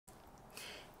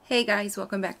Hey guys,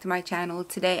 welcome back to my channel.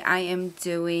 Today I am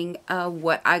doing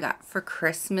what I got for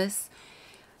Christmas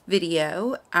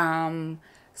video.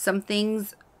 Some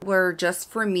things were just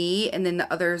for me, and then the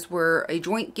others were a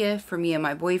joint gift for me and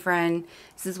my boyfriend.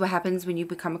 This is what happens when you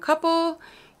become a couple.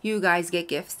 You guys get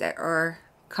gifts that are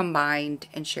combined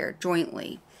and shared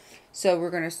jointly. So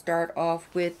we're going to start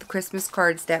off with the Christmas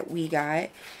cards that we got.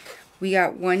 We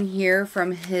got one here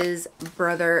from his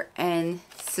brother and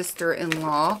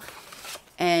sister-in-law.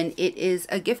 And it is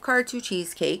a gift card to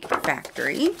Cheesecake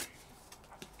Factory.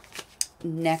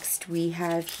 Next we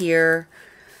have here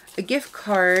a gift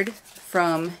card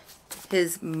from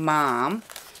his mom.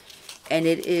 And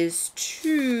it is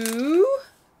to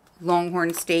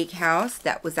Longhorn Steakhouse.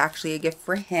 That was actually a gift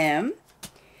for him.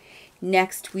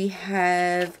 Next we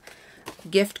have a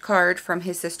gift card from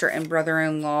his sister and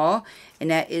brother-in-law.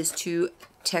 And that is to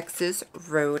Texas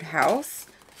Roadhouse.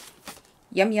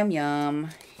 Yum, yum, yum.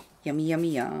 Yummy,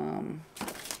 yummy, yum.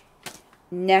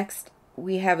 Next,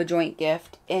 we have a joint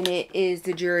gift, and it is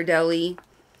the Ghirardelli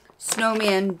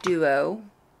Snowman Duo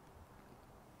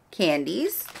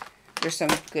candies. There's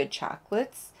some good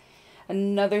chocolates.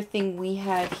 Another thing we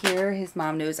have here, his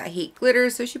mom knows I hate glitter,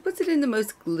 so she puts it in the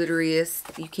most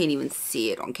glitteriest, you can't even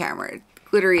see it on camera,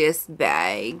 glitteriest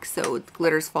bag, so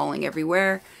glitter's falling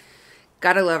everywhere.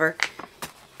 Gotta love her.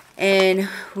 And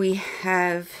we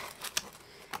have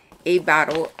a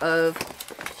bottle of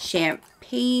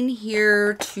champagne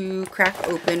here to crack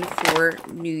open for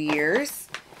New Year's.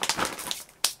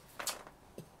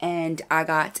 And I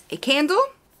got a candle.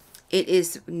 It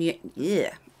is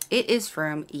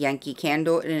from Yankee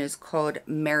Candle, and it is called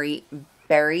Mary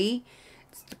Berry.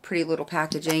 It's a pretty little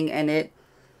packaging, and it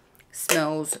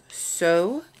smells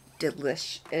so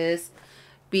delicious.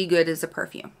 Be good as a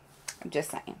perfume. I'm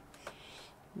just saying.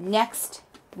 Next,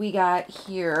 we got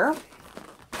here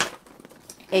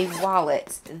a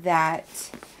wallet that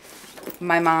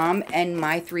my mom and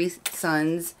my 3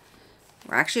 sons,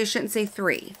 or actually I shouldn't say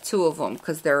 3, 2 of them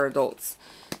because they're adults.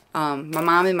 My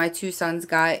mom and my 2 sons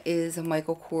got is a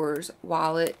Michael Kors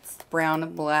wallet. It's brown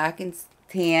and black and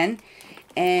tan,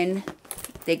 and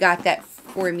they got that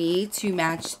for me to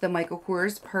match the Michael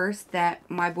Kors purse that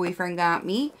my boyfriend got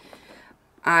me.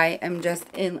 I am just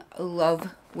in love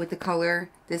with the color.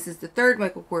 This is the 3rd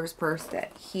Michael Kors purse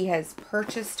that he has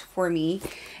purchased for me,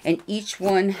 and each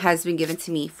one has been given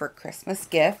to me for Christmas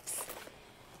gifts.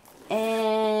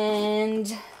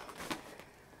 And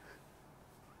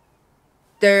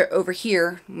they're over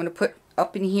here. I'm going to put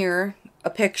up in here a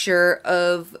picture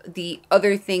of the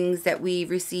other things that we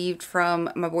received from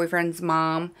my boyfriend's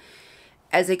mom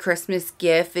as a Christmas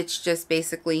gift. It's just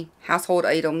basically household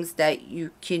items that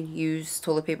you can use: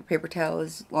 toilet paper, paper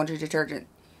towels, laundry detergent.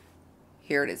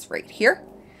 Here it is right here.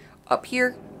 Up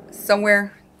here,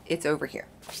 somewhere, it's over here.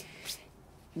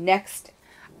 Next,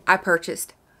 I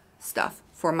purchased stuff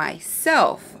for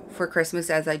myself for Christmas,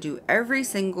 as I do every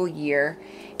single year.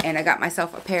 And I got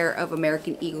myself a pair of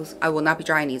American Eagles. I will not be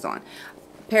trying these on.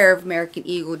 A pair of American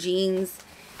Eagle jeans.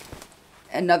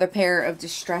 Another pair of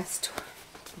distressed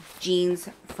jeans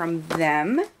from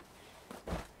them.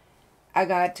 I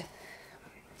got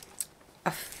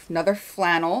another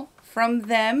flannel from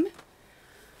them.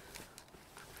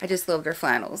 I just love their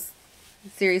flannels.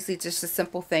 Seriously, just a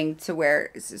simple thing to wear.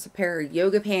 It's just a pair of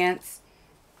yoga pants,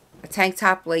 a tank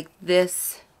top like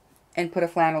this, and put a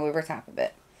flannel over top of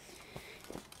it.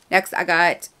 Next, I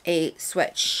got a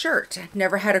sweatshirt.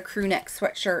 Never had a crew neck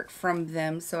sweatshirt from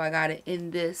them, so I got it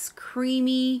in this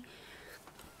creamy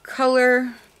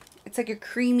color. It's like a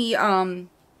creamy,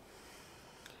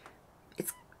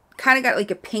 it's kind of got like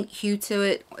a pink hue to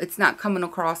it. It's not coming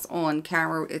across on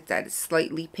camera. It's that it's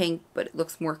slightly pink, but it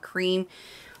looks more cream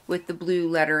with the blue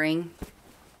lettering.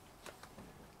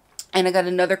 And I got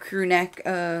another crew neck,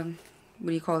 what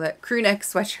do you call that? Crew neck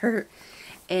sweatshirt.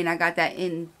 And I got that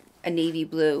in a navy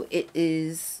blue. It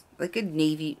is like a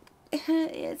navy,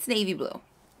 it's navy blue.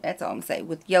 That's all I'm saying,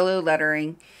 with yellow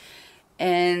lettering.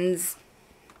 And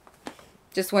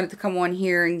just wanted to come on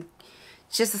here, and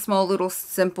just a small little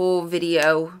simple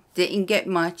video. Didn't get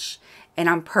much, and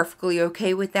I'm perfectly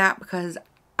okay with that, because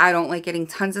I don't like getting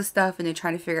tons of stuff and then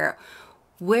trying to figure out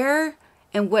where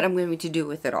and what I'm going to do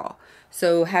with it all.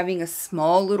 So having a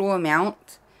small little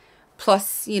amount,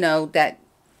 plus, you know, that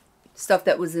stuff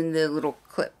that was in the little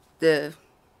clip, the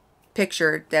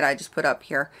picture that I just put up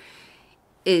here,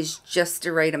 is just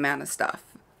the right amount of stuff.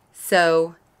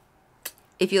 So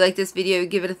if you like this video,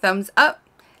 give it a thumbs up.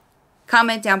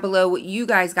 Comment down below what you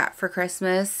guys got for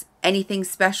Christmas. Anything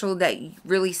special that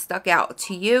really stuck out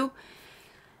to you.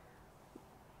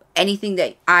 Anything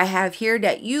that I have here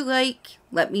that you like,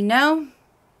 let me know.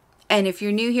 And if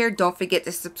you're new here, don't forget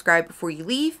to subscribe before you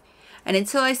leave. And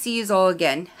until I see you all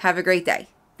again, have a great day.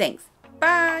 Thanks.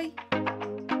 Bye.